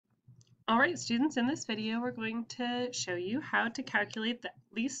All right, students, in this video, we're going to show you how to calculate the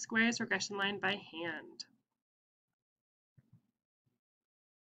least squares regression line by hand.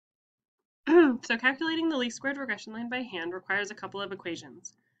 So calculating the least squared regression line by hand requires a couple of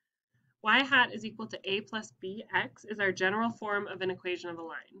equations. Y hat is equal to a plus bx is our general form of an equation of a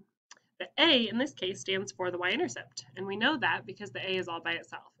line. The a, in this case, stands for the y-intercept, and we know that because the a is all by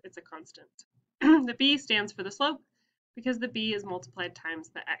itself. It's a constant. The b stands for the slope, because the b is multiplied times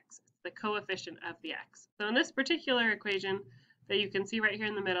the x. It's the coefficient of the x. So in this particular equation that you can see right here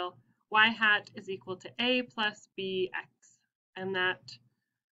in the middle, y hat is equal to a plus bx. And that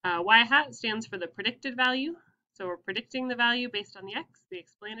y hat stands for the predicted value. So we're predicting the value based on the x, the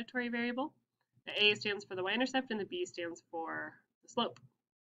explanatory variable. The a stands for the y-intercept and the b stands for the slope.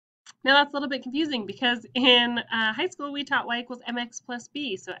 Now that's a little bit confusing because in high school we taught y equals mx plus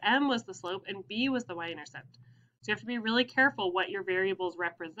b. So m was the slope and b was the y-intercept. So you have to be really careful what your variables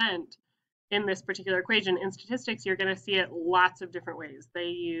represent in this particular equation. In statistics, you're going to see it lots of different ways. They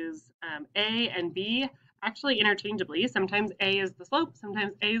use a and b actually interchangeably. Sometimes a is the slope,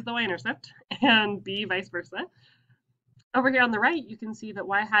 sometimes a is the y-intercept, and b vice versa. Over here on the right, you can see that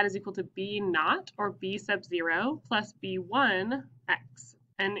y hat is equal to b naught, or b sub 0, plus b1 x.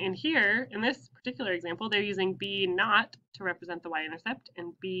 And in here, in this particular example, they're using b naught to represent the y-intercept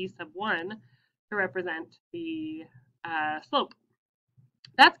and b sub 1 to represent the slope.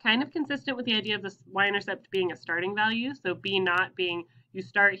 That's kind of consistent with the idea of the y-intercept being a starting value. So b naught being you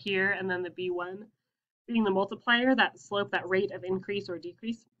start here, and then the b1 being the multiplier, that slope, that rate of increase or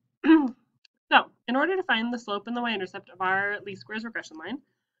decrease. So in order to find the slope and the y-intercept of our least squares regression line,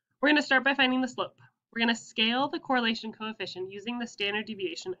 we're going to start by finding the slope. We're going to scale the correlation coefficient using the standard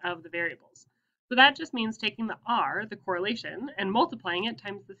deviation of the variables. So that just means taking the r, the correlation, and multiplying it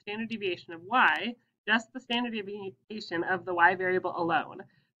times the standard deviation of y, just the standard deviation of the y variable alone.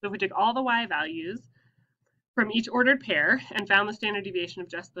 So if we took all the y values from each ordered pair and found the standard deviation of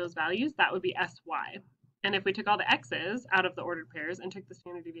just those values, that would be sy. And if we took all the x's out of the ordered pairs and took the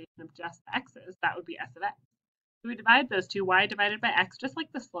standard deviation of just the x's, that would be s of x. So we divide those two, y divided by x, just like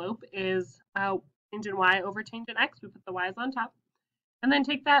the slope is change in y over change in x. We put the y's on top. And then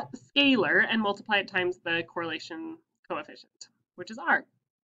take that scalar and multiply it times the correlation coefficient, which is r.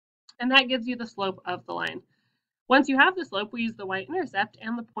 And that gives you the slope of the line. Once you have the slope, we use the y-intercept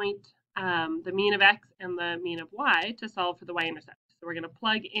and the point, the mean of x and the mean of y to solve for the y-intercept. So we're going to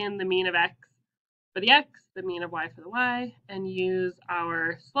plug in the mean of x for the x, the mean of y for the y, and use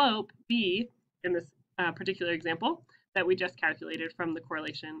our slope, b, in this particular example that we just calculated from the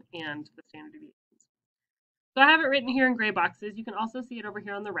correlation and the standard deviations. So I have it written here in gray boxes. You can also see it over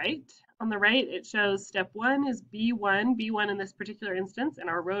here on the right. On the right, it shows step 1 is b1. b1 in this particular instance in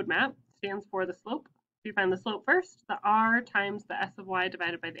our roadmap stands for the slope. So you find the slope first, the r times the s of y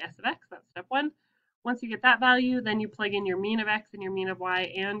divided by the s of x. That's step 1. Once you get that value, then you plug in your mean of x and your mean of y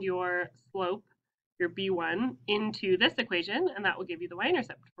and your slope, your b1, into this equation, and that will give you the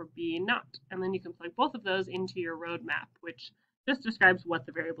y-intercept for b naught. And then you can plug both of those into your roadmap, which just describes what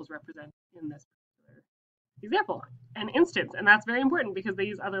the variables represent in this particular example, an instance, and that's very important because they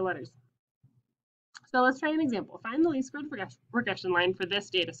use other letters. So let's try an example. Find the least squared regression line for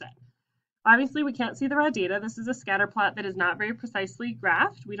this data set. Obviously, we can't see the raw data. This is a scatter plot that is not very precisely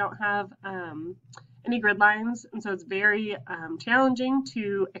graphed. We don't have any grid lines, and so it's very challenging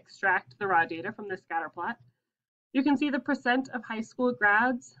to extract the raw data from this scatter plot. You can see the percent of high school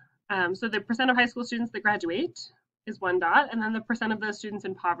grads. So the percent of high school students that graduate is one dot, and then the percent of those students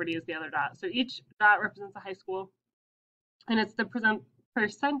in poverty is the other dot. So each dot represents a high school, and it's the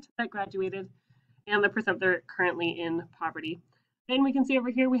percent that graduated and the percent that are currently in poverty. Then we can see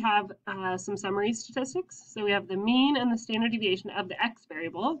over here we have some summary statistics. So we have the mean and the standard deviation of the x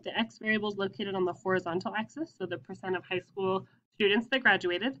variable. The x variable is located on the horizontal axis, so the percent of high school students that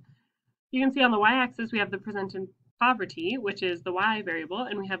graduated. You can see on the y-axis we have the percent in poverty, which is the y variable,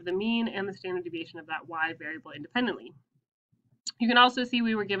 and we have the mean and the standard deviation of that y variable independently. You can also see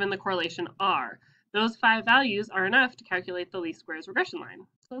we were given the correlation r. Those 5 values are enough to calculate the least squares regression line.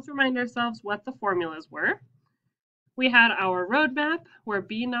 So let's remind ourselves what the formulas were. We had our roadmap where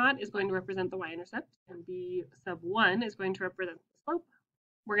b naught is going to represent the y-intercept and b sub 1 is going to represent the slope.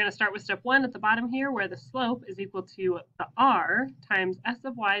 We're going to start with step 1 at the bottom here where the slope is equal to the r times s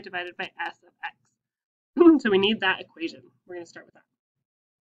of y divided by s of x. So we need that equation. We're going to start with that.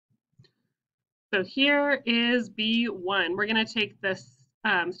 So here is b1. We're going to take this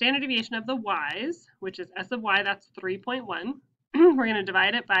standard deviation of the y's, which is s of y, that's 3.1. We're going to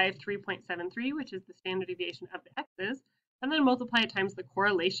divide it by 3.73, which is the standard deviation of the x's, and then multiply it times the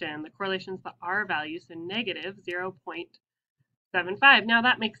correlation. The correlation is the r value, so negative 0.73. 0.75. Now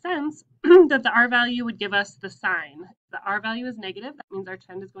that makes sense that the R value would give us the sign. The R value is negative, that means our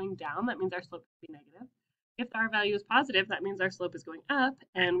trend is going down, that means our slope should be negative. If the R value is positive, that means our slope is going up,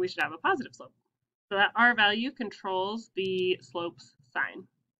 and we should have a positive slope. So that R value controls the slope's sign,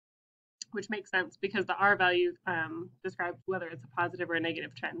 which makes sense because the R value describes whether it's a positive or a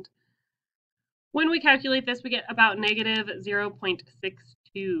negative trend. When we calculate this, we get about negative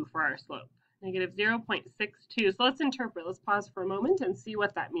 0.62 for our slope. Negative 0.62. So let's interpret. Let's pause for a moment and see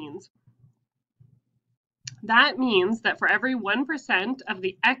what that means. That means that for every 1% of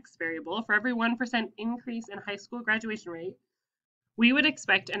the X variable, for every 1% increase in high school graduation rate, we would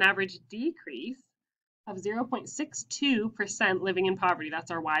expect an average decrease of 0.62% living in poverty.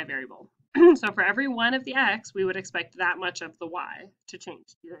 That's our Y variable. So for every one of the X, we would expect that much of the Y to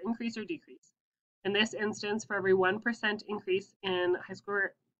change, either increase or decrease. In this instance, for every 1% increase in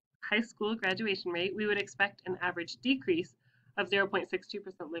high school graduation rate, we would expect an average decrease of 0.62%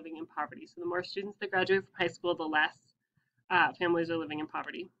 living in poverty. So the more students that graduate from high school, the less families are living in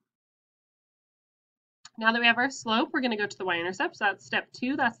poverty. Now that we have our slope, we're going to go to the y-intercept. So that's step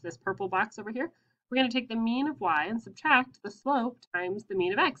 2. That's this purple box over here. We're going to take the mean of y and subtract the slope times the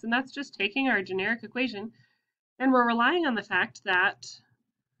mean of x. And that's just taking our generic equation. And we're relying on the fact that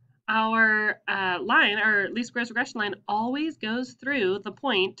our line, our least squares regression line, always goes through the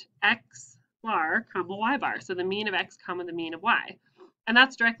point x bar comma y bar. So the mean of x comma the mean of y. And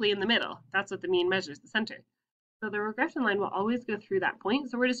that's directly in the middle. That's what the mean measures, the center. So the regression line will always go through that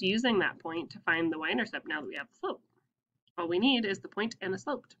point. So we're just using that point to find the y-intercept now that we have the slope. All we need is the point and a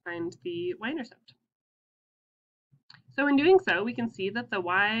slope to find the y-intercept. So in doing so, we can see that the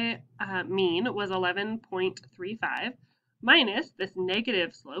y mean was 11.35 minus this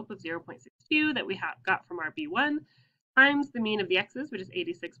negative slope of 0.62 that we got from our B1 times the mean of the x's, which is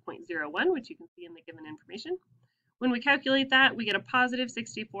 86.01, which you can see in the given information. When we calculate that, we get a positive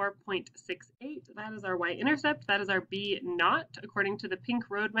 64.68. That is our y-intercept. That is our B naught. According to the pink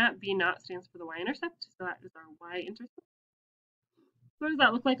roadmap, B naught stands for the y-intercept. So that is our y-intercept. What does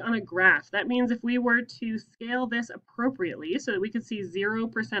that look like on a graph? That means if we were to scale this appropriately so that we could see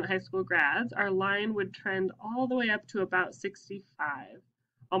 0% high school grads, our line would trend all the way up to about 65.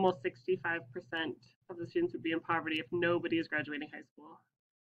 Almost 65% of the students would be in poverty if nobody is graduating high school.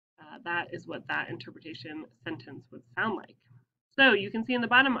 That is what that interpretation sentence would sound like. So you can see in the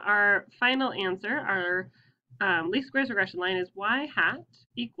bottom our final answer, our least squares regression line is y hat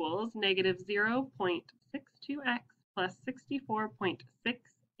equals negative 0.62x plus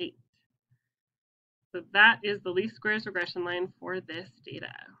 64.68. So that is the least squares regression line for this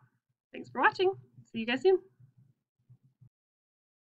data. Thanks for watching. See you guys soon.